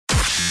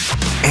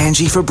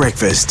Angie for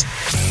breakfast.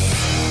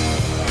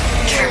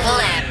 Triple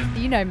M.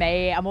 You know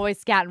me, I'm always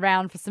scouting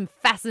around for some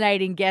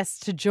fascinating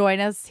guests to join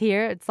us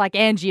here. It's like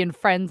Angie and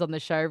Friends on the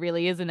show,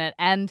 really, isn't it?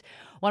 And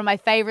one of my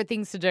favourite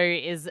things to do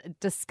is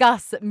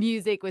discuss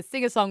music with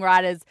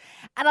singer-songwriters.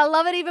 And I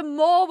love it even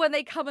more when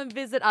they come and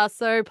visit us.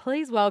 So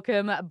please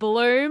welcome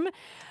Bloom.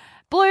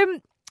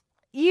 Bloom,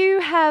 you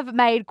have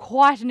made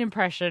quite an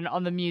impression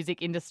on the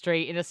music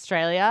industry in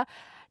Australia.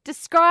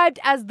 Described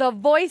as the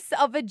voice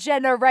of a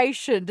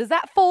generation. Does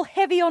that fall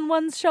heavy on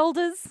one's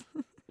shoulders?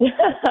 Yeah,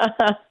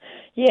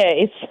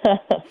 it's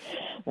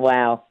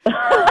wow.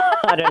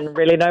 I don't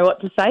really know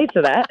what to say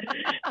to that,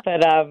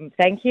 but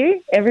thank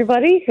you,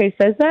 everybody who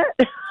says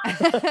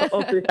that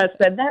or who has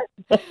said that.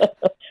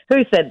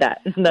 Who said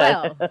that?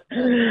 No,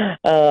 Well.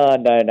 Oh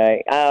no.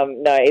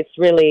 No, it's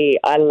really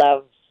I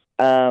love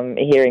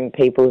hearing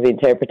people's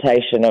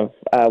interpretation of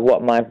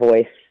what my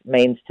voice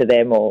means to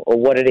them, or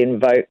what it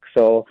invokes,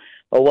 or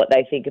what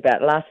they think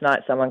about. Last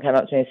night, someone came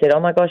up to me and said, "Oh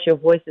my gosh, your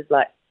voice is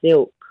like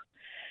silk."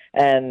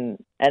 And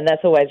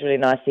that's always really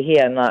nice to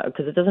hear, and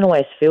because it doesn't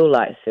always feel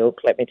like silk,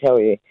 let me tell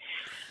you,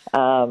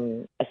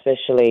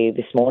 especially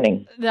this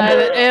morning. No,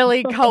 the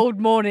early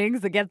cold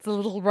mornings, it gets a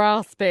little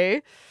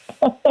raspy.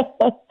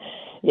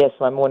 Yes,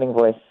 my morning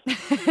voice.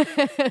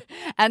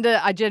 And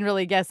I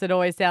generally guess it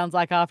always sounds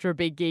like after a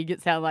big gig,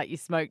 it sounds like you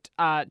smoked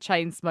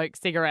chain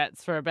smoked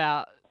cigarettes for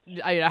about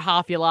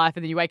half your life,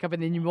 and then you wake up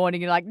in the morning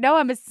and you're like, no,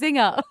 I'm a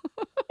singer.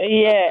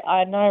 Yeah,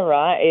 I know,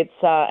 right? It's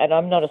and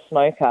I'm not a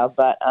smoker,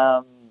 but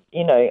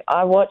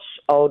I watch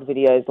old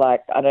videos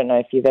like, I don't know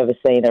if you've ever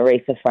seen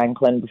Aretha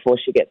Franklin before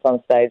she gets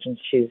on stage and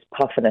she's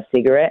puffing a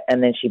cigarette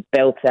and then she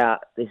belts out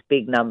this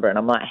big number, and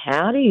I'm like,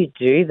 how do you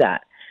do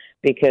that?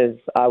 Because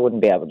I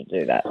wouldn't be able to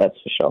do that, that's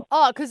for sure.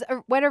 Oh, because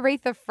when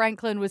Aretha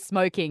Franklin was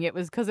smoking, it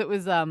was because it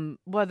was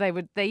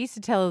they used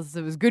to tell us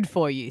it was good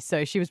for you,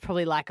 so she was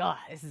probably like, oh,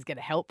 this is going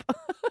to help.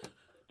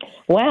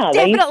 Wow,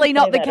 Definitely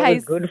not the that case. It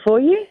was good for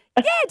you?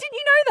 Yeah, didn't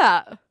you know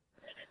that?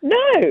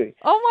 No.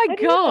 Oh my I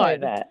didn't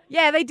God. know that.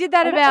 Yeah, they did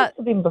that That about. must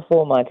have been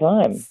before my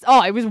time.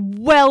 Oh, it was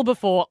well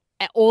before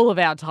all of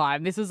our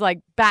time. This was like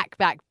back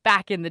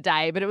in the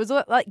day, but it was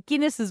like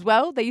Guinness as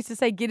well. They used to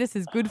say Guinness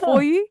is good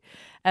for you,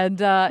 and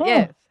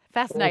yeah,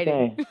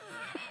 fascinating. Okay.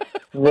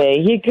 There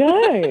you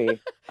go.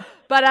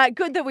 But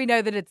good that we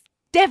know that it's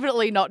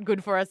definitely not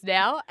good for us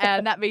now,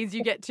 and that means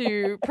you get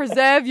to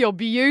preserve your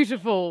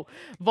beautiful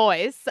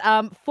voice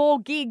for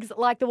gigs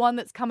like the one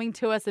that's coming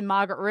to us in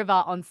Margaret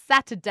River on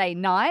Saturday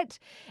night.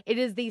 It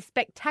is the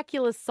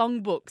Spectacular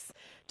Songbooks.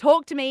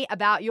 Talk to me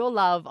about your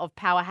love of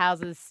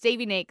powerhouses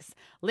Stevie Nicks,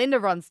 Linda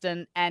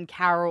Ronstadt and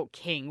Carole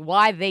King.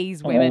 Why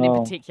these women in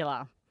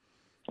particular?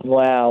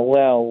 Wow,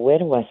 well, where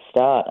do I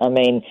start? I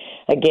mean,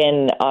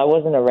 again, I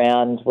wasn't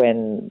around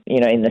when,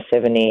 in the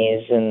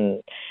 70s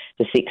and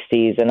the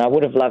 60s, and I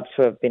would have loved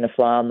to have been a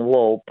fly on the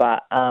wall,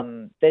 but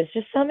there's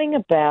just something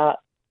about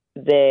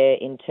their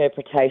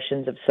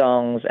interpretations of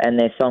songs and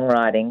their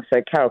songwriting.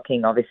 So Carole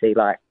King, obviously,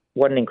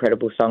 what an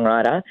incredible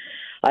songwriter.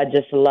 I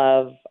just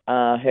love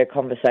her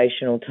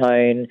conversational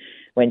tone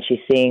when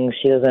she sings.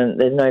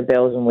 There's no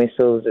bells and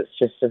whistles. It's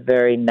just a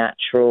very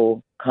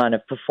natural kind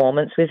of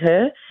performance with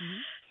her. Mm-hmm.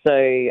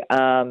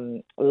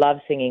 So love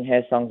singing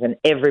her songs, and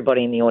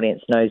everybody in the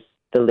audience knows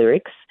the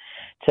lyrics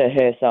to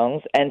her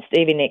songs. And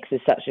Stevie Nicks is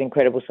such an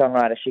incredible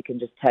songwriter. She can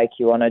just take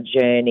you on a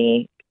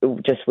journey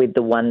just with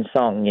the one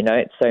song,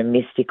 It's so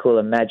mystical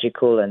and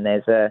magical, and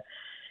there's a,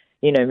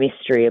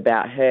 mystery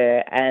about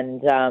her.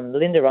 And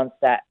Linda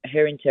Ronstadt,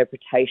 her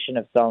interpretation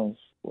of songs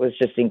was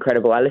just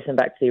incredible. I listen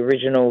back to the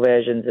original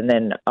versions, and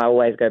then I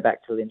always go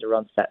back to Linda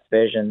Ronstadt's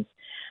versions.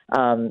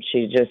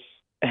 She just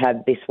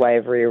had this way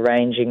of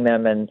rearranging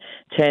them and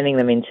turning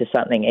them into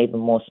something even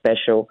more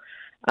special.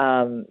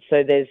 So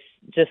there's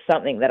just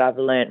something that I've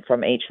learnt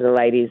from each of the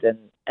ladies,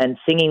 and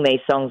singing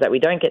these songs that we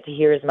don't get to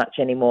hear as much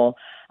anymore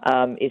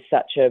is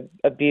such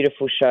a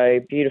beautiful show,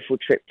 beautiful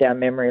trip down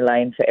memory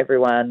lane for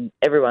everyone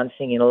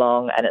singing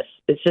along, and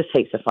it's just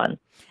heaps of fun.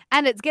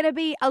 And it's going to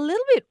be a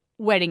little bit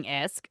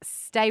wedding-esque.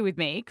 Stay with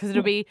me, because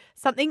it'll be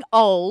something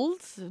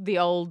old, the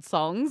old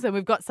songs, and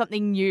we've got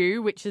something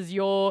new, which is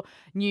your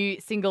new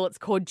single. It's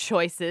called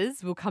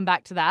Choices. We'll come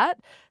back to that.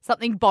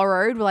 Something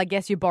borrowed. Well, I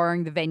guess you're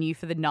borrowing the venue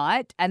for the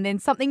night. And then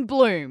something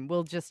Bloom.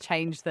 We'll just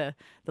change the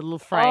little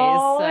phrase.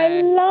 Oh, so.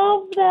 I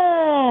love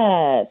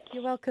that.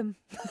 You're welcome.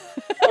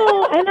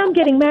 Oh, and I'm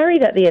getting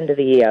married at the end of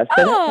the year,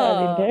 so that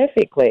ties in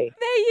perfectly.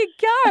 There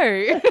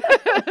you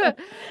go.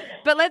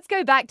 But let's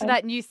go back to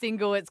that new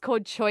single. It's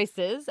called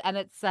Choices, and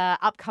it's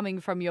upcoming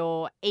from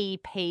your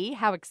EP.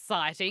 How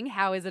exciting.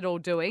 How is it all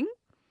doing?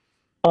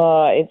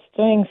 Oh, it's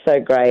doing so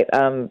great.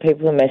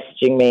 People are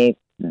messaging me.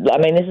 I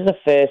mean, this is the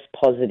first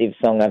positive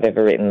song I've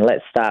ever written.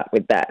 Let's start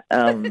with that.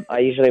 I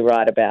usually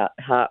write about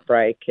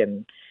heartbreak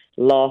and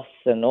loss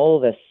and all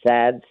the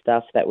sad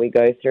stuff that we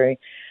go through.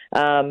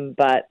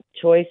 But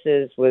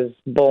Choices was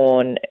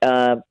born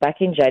back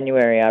in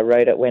January. I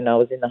wrote it when I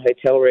was in the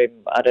hotel room.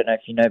 I don't know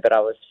if you know, but I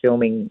was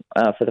filming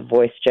for The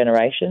Voice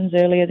Generations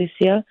earlier this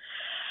year.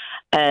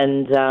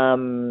 And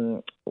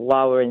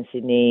while we're in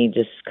Sydney,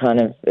 just kind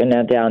of in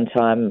our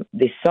downtime,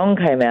 this song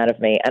came out of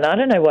me. And I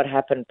don't know what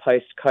happened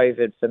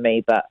post-COVID for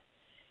me, but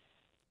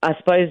I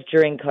suppose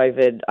during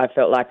COVID, I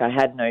felt like I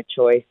had no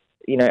choice.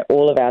 You know,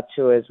 all of our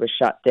tours were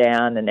shut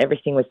down and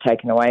everything was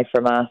taken away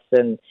from us,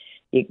 and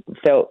you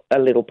felt a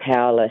little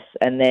powerless.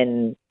 And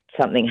then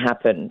something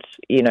happened,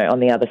 you know, on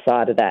the other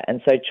side of that.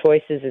 And so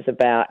Choices is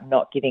about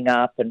not giving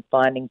up and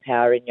finding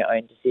power in your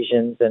own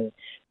decisions and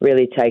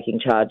really taking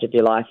charge of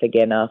your life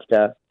again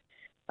after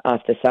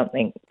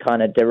something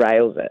kind of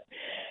derails it.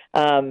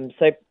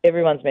 So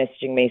everyone's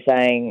messaging me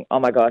saying, oh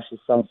my gosh, this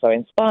song's so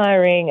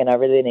inspiring and I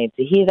really need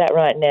to hear that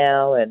right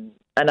now. And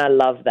I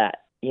love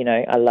that, you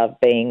know, I love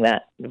being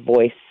that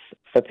voice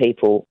for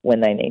people when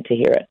they need to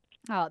hear it.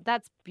 Oh,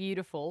 that's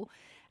beautiful.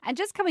 And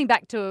just coming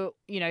back to,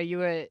 you know, you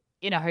were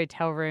in a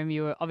hotel room,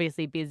 you were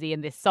obviously busy,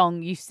 and this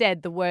song, you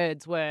said the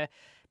words were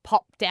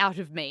popped out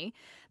of me.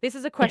 This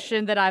is a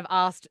question that I've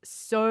asked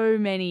so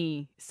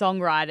many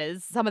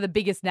songwriters, some of the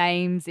biggest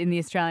names in the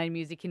Australian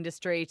music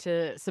industry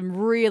to some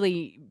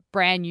really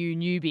brand new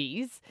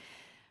newbies.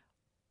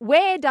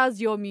 Where does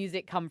your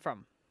music come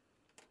from?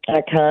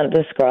 I can't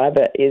describe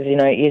it. You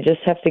know, you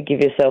just have to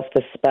give yourself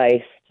the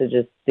space to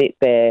just sit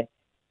there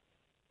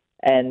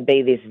and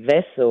be this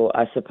vessel,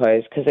 I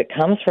suppose, because it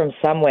comes from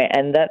somewhere.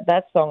 And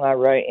that song I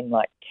wrote in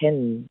like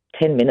 10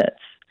 minutes.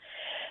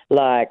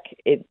 Like,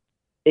 it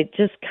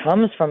just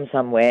comes from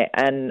somewhere,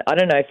 and I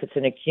don't know if it's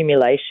an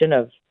accumulation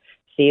of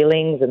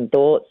feelings and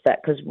thoughts that,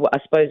 because I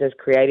suppose as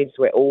creatives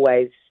we're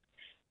always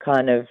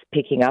kind of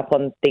picking up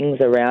on things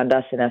around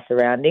us and our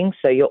surroundings,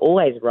 so you're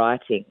always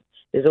writing.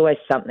 There's always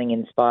something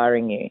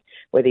inspiring you,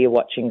 whether you're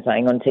watching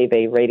something on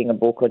TV, reading a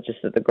book, or just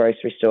at the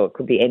grocery store. It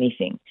could be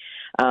anything.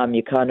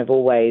 You're kind of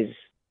always,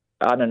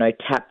 I don't know,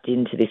 tapped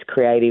into this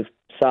creative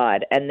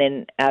side, and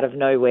then out of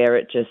nowhere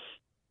it just,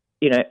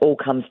 you know, all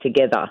comes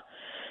together.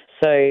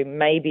 So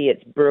maybe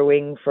it's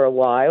brewing for a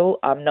while.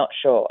 I'm not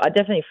sure. I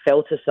definitely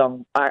felt a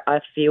song. I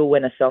feel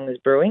when a song is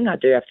brewing. I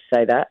do have to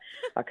say that.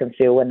 I can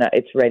feel when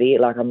it's ready,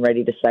 like I'm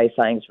ready to say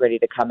something's ready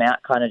to come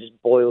out, kind of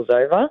just boils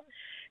over.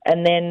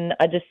 And then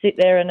I just sit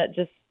there and it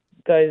just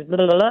goes, blah,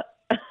 blah,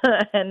 blah,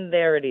 and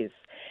there it is.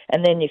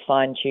 And then you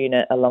fine-tune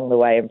it along the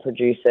way and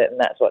produce it, and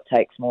that's what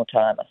takes more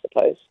time, I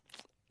suppose.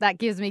 That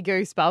gives me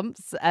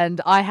goosebumps, and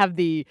I have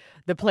the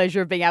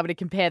pleasure of being able to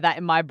compare that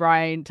in my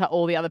brain to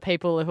all the other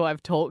people who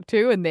I've talked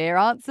to and their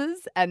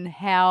answers, and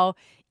how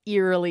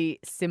eerily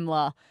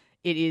similar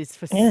it is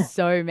for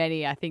so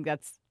many. I think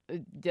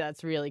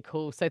that's really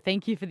cool. So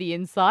thank you for the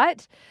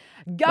insight.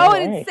 Go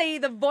and see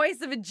the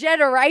voice of a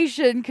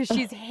generation, because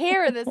she's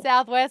here in the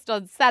Southwest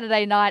on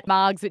Saturday night,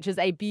 Margs, which is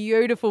a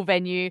beautiful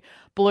venue.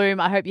 Bloom,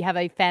 I hope you have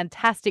a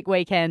fantastic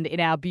weekend in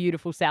our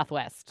beautiful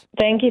Southwest.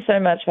 Thank you so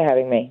much for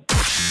having me.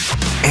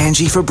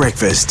 Angie for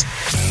breakfast.